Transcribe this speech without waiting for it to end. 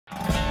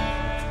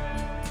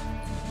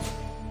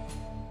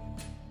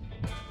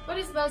What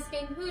is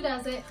busking? Who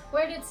does it?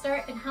 Where did it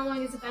start? And how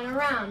long has it been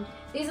around?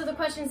 These are the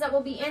questions that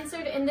will be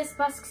answered in this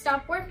Busk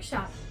Stop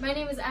workshop. My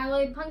name is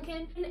Adelaide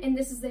Punkin, and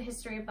this is the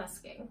history of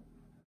busking.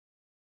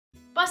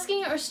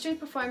 Busking or street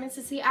performance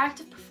is the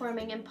act of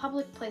performing in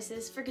public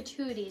places for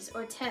gratuities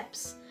or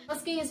tips.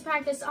 Busking is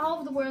practiced all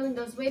over the world and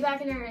goes way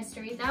back in our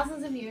history,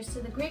 thousands of years, to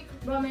the Greek,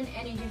 Roman,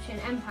 and Egyptian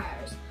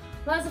empires.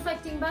 Laws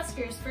affecting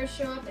buskers first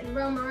show up in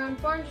Rome around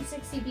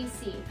 460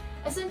 BC.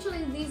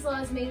 Essentially, these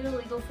laws made it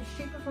illegal for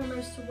street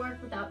performers to work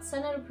without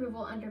Senate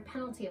approval under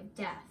penalty of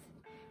death.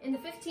 In the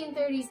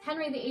 1530s,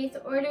 Henry VIII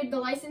ordered the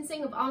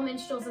licensing of all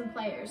minstrels and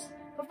players.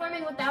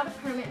 Performing without a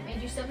permit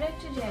made you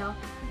subject to jail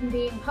and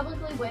being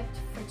publicly whipped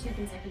for 2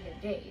 consecutive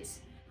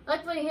days.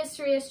 Luckily,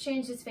 history has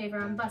changed its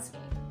favor on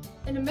busking.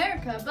 In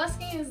America,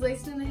 busking is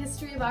laced in the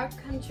history of our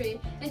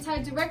country and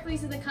tied directly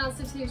to the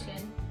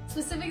Constitution,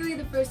 specifically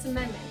the First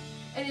Amendment,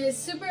 and it is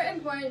super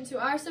important to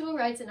our civil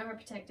rights and our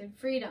protected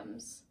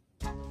freedoms.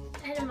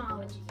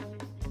 Etymology.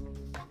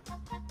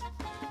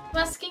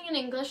 Busking in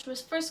English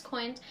was first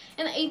coined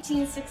in the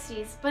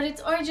 1860s, but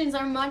its origins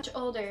are much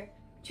older.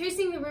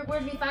 Tracing the root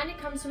word, we find it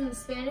comes from the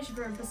Spanish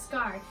verb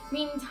buscar,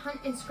 meaning to hunt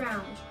and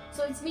scrounge.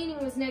 So its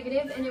meaning was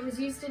negative, and it was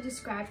used to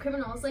describe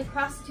criminals like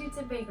prostitutes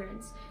and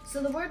vagrants.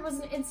 So the word was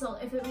an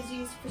insult if it was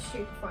used for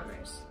street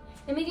performers.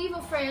 In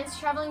medieval France,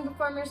 traveling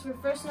performers were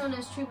first known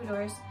as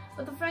troubadours,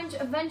 but the French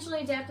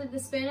eventually adapted the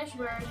Spanish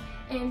word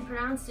and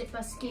pronounced it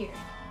buskier.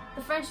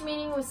 The French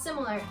meaning was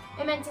similar.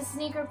 It meant to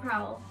sneak or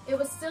prowl. It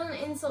was still an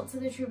insult to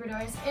the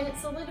troubadours, and it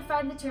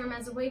solidified the term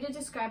as a way to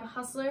describe a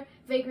hustler,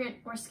 vagrant,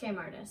 or scam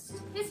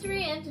artist.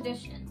 History and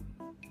tradition.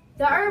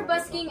 The art of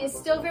busking is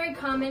still very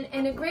common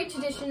and a great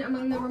tradition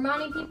among the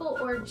Romani people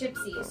or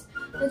gypsies.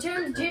 The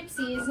term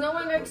gypsy is no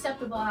longer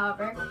acceptable,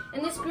 however,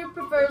 and this group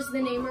prefers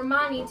the name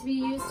Romani to be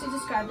used to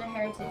describe the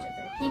heritage of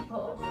their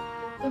people.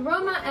 The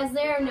Roma, as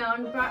they are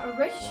known, brought a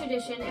rich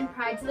tradition and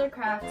pride to their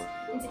crafts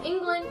into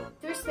England,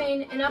 through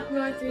Spain, and up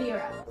north through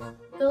Europe.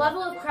 The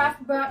level of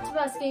craft brought to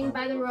busking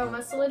by the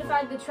Roma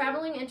solidified the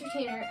traveling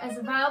entertainer as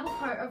a viable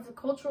part of the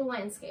cultural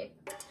landscape.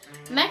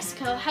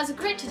 Mexico has a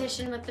great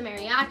tradition with the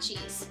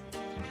mariachis.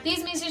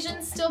 These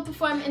musicians still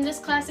perform in this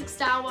classic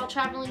style while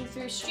traveling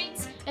through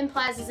streets and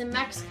plazas in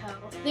Mexico.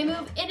 They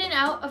move in and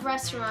out of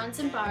restaurants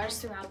and bars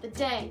throughout the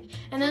day,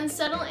 and then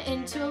settle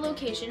into a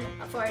location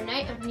for a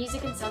night of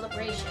music and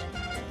celebration.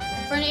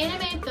 For an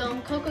animated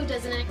film, Coco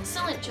does an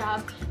excellent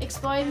job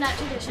exploring that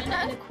tradition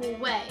in a cool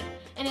way,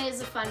 and it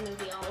is a fun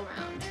movie all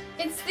around.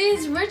 It's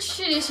these rich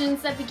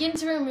traditions that begin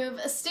to remove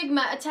a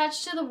stigma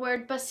attached to the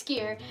word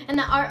buskier and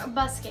the art of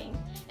busking.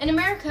 In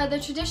America, the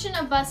tradition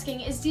of busking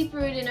is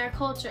deep-rooted in our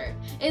culture.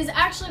 It is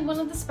actually one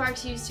of the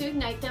sparks used to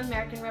ignite the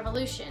American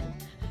Revolution.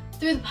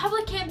 Through the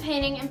public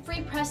campaigning and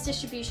free press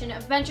distribution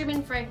of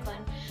Benjamin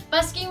Franklin,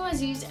 busking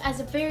was used as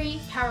a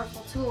very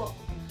powerful tool.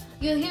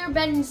 You'll hear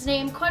Ben's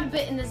name quite a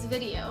bit in this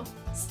video.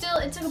 Still,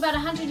 it took about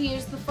 100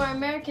 years before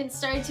Americans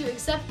started to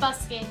accept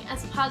busking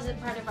as a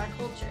positive part of our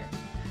culture.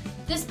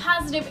 This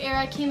positive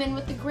era came in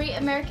with the great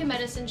American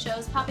medicine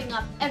shows popping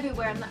up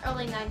everywhere in the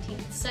early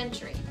 19th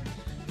century.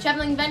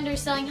 Traveling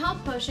vendors selling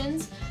health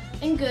potions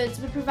and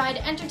goods would provide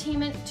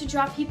entertainment to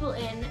draw people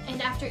in,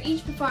 and after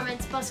each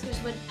performance,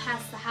 buskers would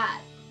pass the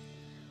hat.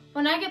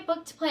 When I get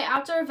booked to play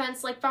outdoor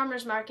events like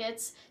farmers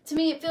markets, to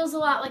me it feels a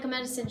lot like a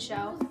medicine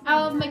show.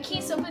 I'll have my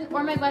case open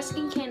or my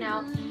busking can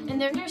out, and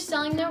they're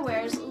selling their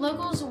wares,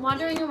 locals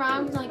wandering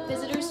around like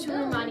visitors to a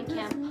Romani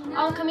camp,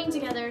 all coming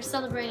together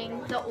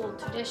celebrating the old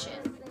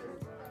tradition.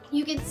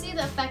 You can see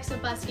the effects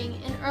of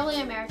busking in early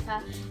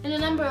America in a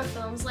number of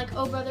films like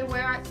Oh Brother,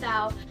 Where Art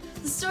Thou?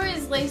 The story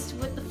is laced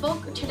with the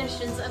folk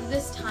traditions of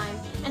this time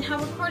and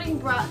how recording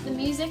brought the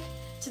music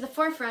to the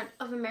forefront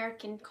of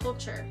American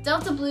culture.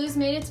 Delta blues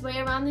made its way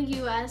around the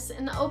U.S.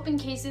 in the open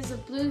cases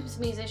of blues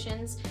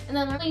musicians in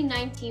the early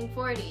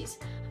 1940s,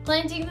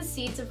 planting the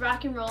seeds of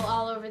rock and roll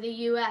all over the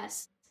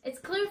U.S. It's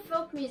clear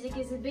folk music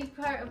is a big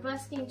part of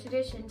busking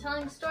tradition,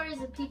 telling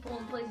stories of people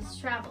and places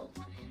traveled.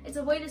 It's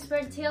a way to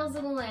spread tales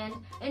of the land,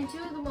 and two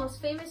of the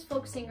most famous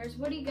folk singers,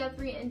 Woody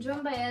Guthrie and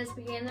Joan Baez,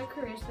 began their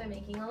careers by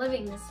making a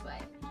living this way.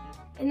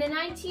 In the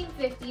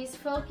 1950s,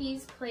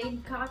 folkies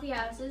played coffee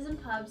houses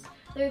and pubs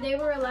where they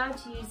were allowed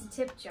to use a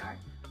tip jar.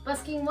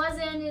 Busking was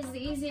and is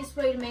the easiest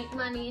way to make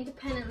money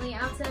independently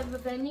outside of a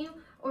venue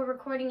or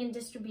recording and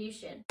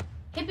distribution.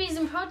 Hippies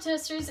and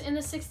protesters in the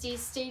 60s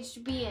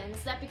staged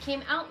be-ins that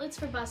became outlets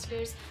for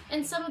buskers,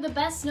 and some of the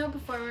best known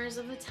performers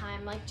of the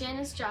time like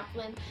Janis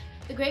Joplin,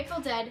 The Grateful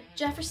Dead,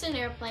 Jefferson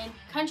Airplane,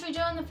 Country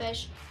Joe and the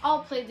Fish all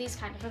played these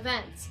kind of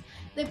events.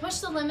 They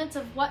pushed the limits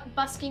of what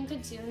busking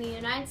could do in the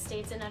United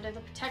States and under the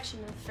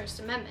protection of the First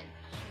Amendment.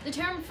 The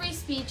term free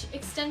speech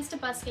extends to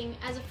busking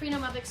as a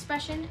freedom of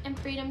expression and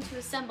freedom to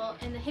assemble,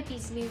 and the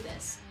hippies knew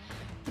this.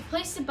 The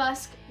place to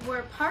busk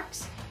were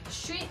parks,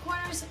 street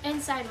corners,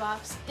 and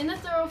sidewalks, in the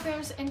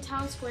thoroughfares and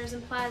town squares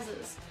and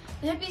plazas.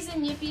 The hippies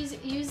and yippies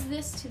used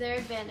this to their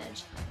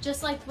advantage,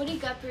 just like Woody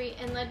Guthrie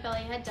and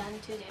Leadbelly had done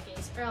 2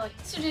 decades earlier.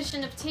 This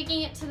tradition of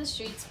taking it to the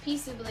streets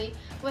peaceably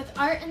with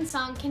art and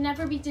song can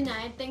never be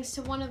denied thanks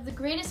to one of the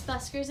greatest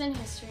buskers in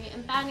history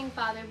and founding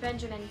father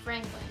Benjamin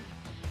Franklin.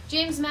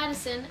 James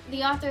Madison,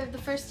 the author of the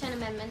first 10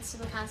 amendments to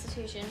the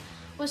Constitution,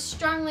 was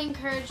strongly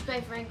encouraged by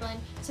Franklin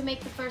to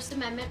make the First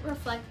Amendment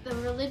reflect the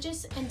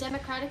religious and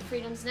democratic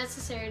freedoms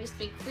necessary to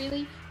speak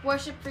freely,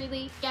 worship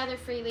freely, gather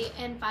freely,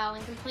 and file a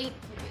complaint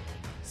freely.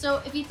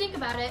 So if you think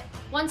about it,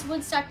 once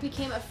Woodstock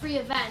became a free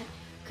event,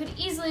 could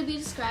easily be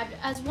described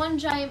as one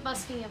giant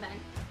busking event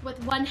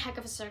with one heck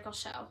of a circle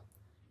show.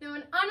 Now,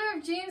 in honor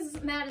of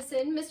James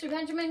Madison, Mr.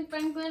 Benjamin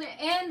Franklin,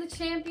 and the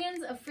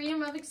champions of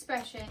freedom of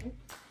expression,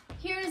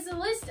 here is a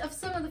list of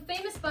some of the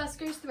famous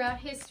buskers throughout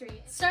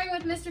history, starting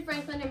with Mr.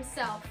 Franklin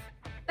himself.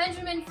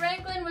 Benjamin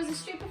Franklin was a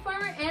street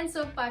performer and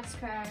soapbox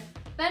crier.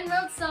 Ben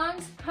wrote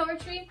songs,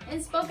 poetry,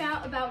 and spoke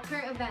out about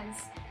current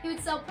events. He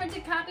would sell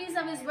printed copies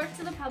of his work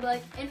to the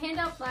public and hand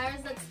out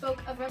flyers that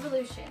spoke of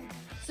revolution.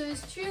 So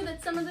it's true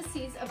that some of the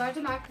seeds of our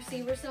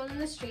democracy were sown in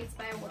the streets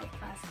by a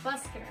world-class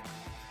busker.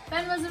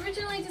 Ben was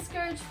originally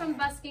discouraged from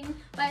busking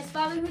by his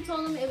father, who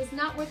told him it was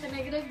not worth the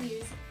negative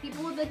views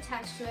people would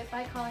attach to it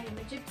by calling him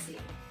a gypsy.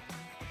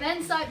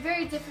 Ben saw it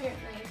very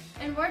differently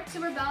and worked to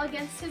rebel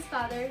against his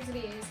father's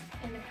views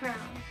and the crown.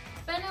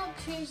 Ben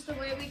helped change the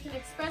way we can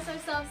express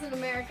ourselves in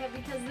America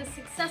because this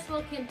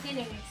successful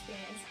campaigning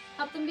experience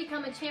helped him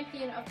become a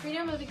champion of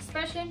freedom of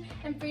expression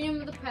and freedom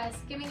of the press,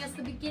 giving us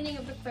the beginning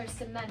of the First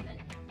Amendment.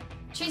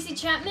 Tracy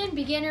Chapman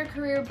began her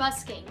career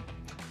busking,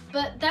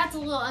 but that's a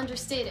little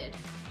understated.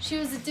 She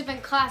was a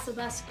different class of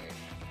busker.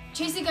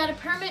 Tracy got a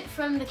permit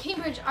from the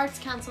Cambridge Arts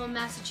Council in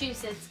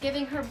Massachusetts,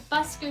 giving her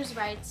busker's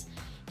rights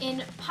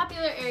in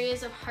popular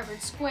areas of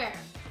Harvard Square.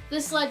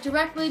 This led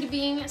directly to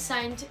being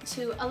assigned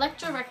to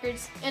Elektra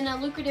Records and a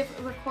lucrative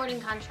recording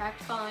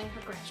contract following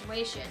her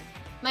graduation.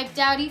 Mike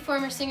Dowdy,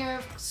 former singer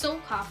of Soul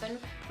Coffin,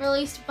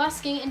 released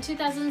Busking in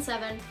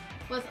 2007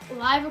 with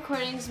live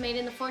recordings made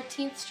in the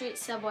 14th Street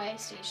subway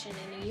station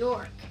in New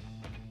York.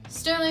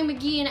 Sterling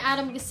McGee and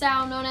Adam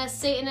Gassow, known as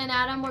Satan and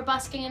Adam, were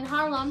busking in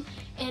Harlem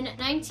in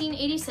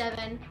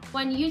 1987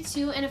 when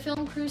U2 and a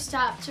film crew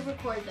stopped to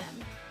record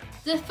them.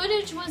 The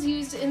footage was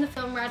used in the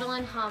film Rattle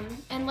and Hum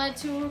and led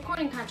to a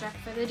recording contract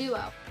for the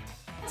duo.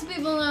 Lots of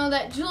people know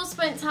that Jules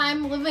spent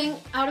time living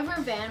out of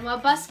her van while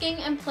busking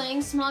and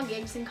playing small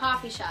gigs in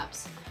coffee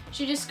shops.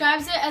 She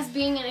describes it as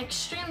being an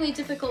extremely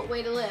difficult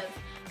way to live,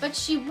 but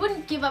she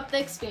wouldn't give up the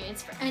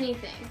experience for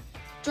anything.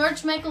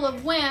 George Michael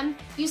of Wham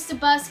used to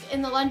busk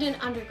in the London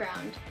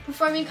Underground,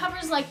 performing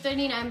covers like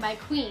 39 by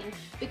Queen,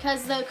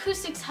 because the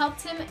acoustics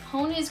helped him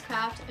hone his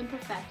craft and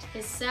perfect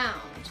his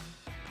sound.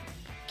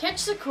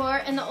 Catch the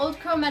Core and the Old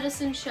Crow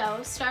Medicine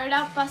Show started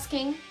out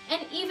busking,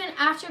 and even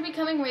after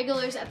becoming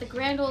regulars at the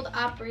Grand Ole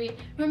Opry,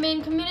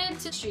 remained committed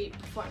to street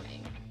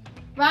performing.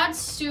 Rod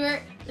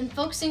Stewart and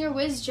folk singer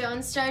Wiz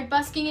Jones started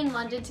busking in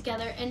London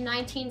together in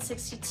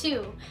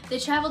 1962. They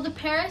traveled to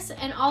Paris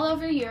and all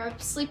over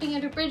Europe, sleeping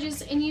under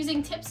bridges and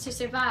using tips to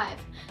survive.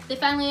 They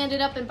finally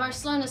ended up in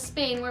Barcelona,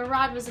 Spain, where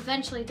Rod was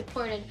eventually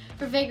deported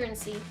for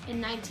vagrancy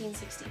in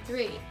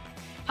 1963.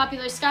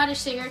 Popular Scottish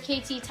singer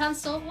KT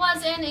Tunstall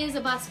was and is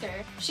a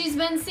busker. She's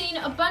been seen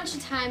a bunch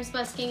of times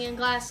busking in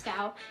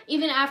Glasgow,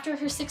 even after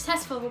her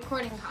successful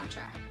recording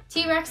contract.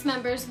 T-Rex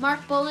members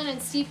Mark Bolan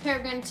and Steve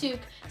Peregrine-Took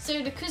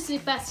started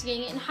acoustic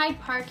busking in Hyde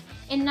Park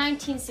in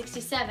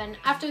 1967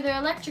 after their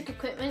electric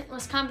equipment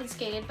was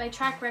confiscated by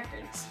Track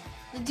Records.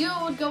 The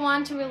duo would go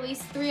on to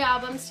release 3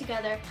 albums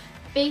together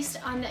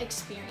based on the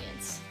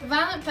experience. The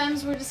Violent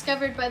Femmes were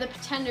discovered by the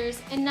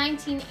Pretenders in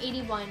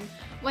 1981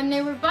 when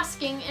they were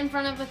busking in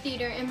front of a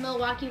theater in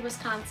Milwaukee,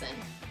 Wisconsin.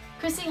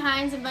 Chrissy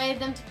Hines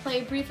invited them to play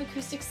a brief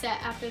acoustic set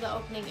after the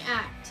opening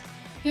act.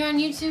 Here on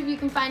YouTube, you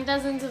can find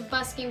dozens of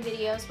busking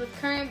videos with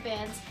current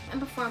bands and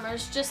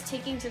performers just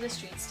taking to the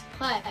streets to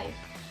play.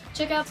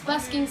 Check out the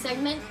busking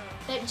segment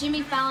that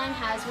Jimmy Fallon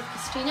has with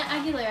Christina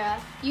Aguilera,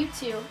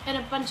 U2, and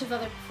a bunch of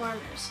other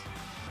performers.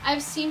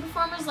 I've seen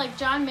performers like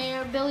John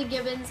Mayer, Billy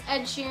Gibbons,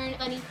 Ed Sheeran,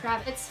 Lenny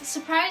Kravitz,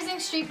 surprising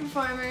street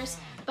performers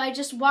by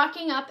just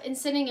walking up and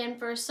sitting in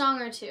for a song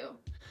or two.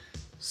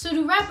 So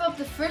to wrap up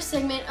the first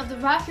segment of the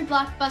Rock Your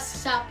Block Bus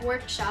Stop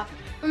Workshop,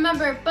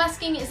 remember,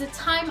 busking is a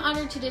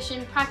time-honored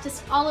tradition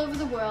practiced all over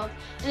the world,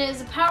 and it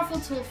is a powerful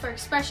tool for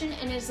expression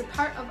and it is a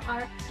part of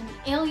our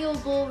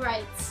inalienable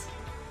rights.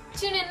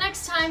 Tune in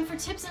next time for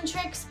tips and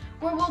tricks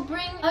where we'll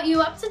bring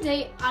you up to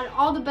date on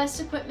all the best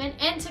equipment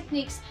and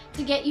techniques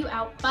to get you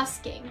out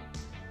busking.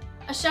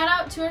 A shout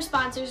out to our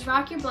sponsors,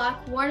 Rock Your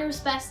Block, Warner's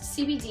Best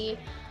CBD,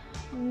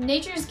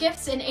 Nature's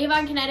Gifts in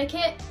Avon,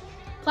 Connecticut,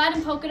 Plaid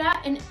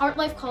Polkadots and Art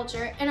Life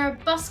Culture, and our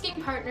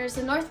busking partners,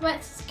 the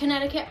Northwest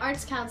Connecticut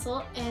Arts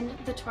Council and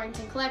the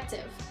Torrington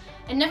Collective.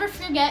 And never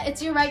forget,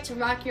 it's your right to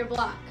rock your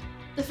block.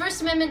 The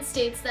First Amendment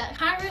states that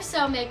Congress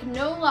shall make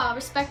no law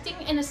respecting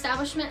an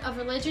establishment of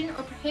religion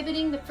or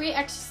prohibiting the free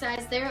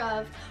exercise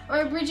thereof,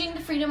 or abridging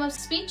the freedom of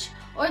speech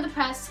or the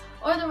press,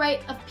 or the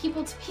right of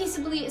people to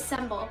peaceably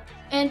assemble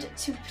and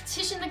to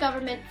petition the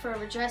government for a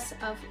redress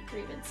of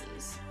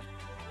grievances.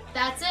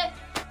 That's it.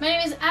 My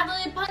name is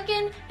Adelaide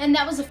Punkin, and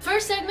that was the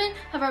first segment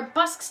of our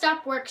Busk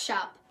Stop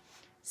workshop.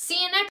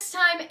 See you next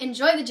time.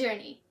 Enjoy the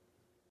journey.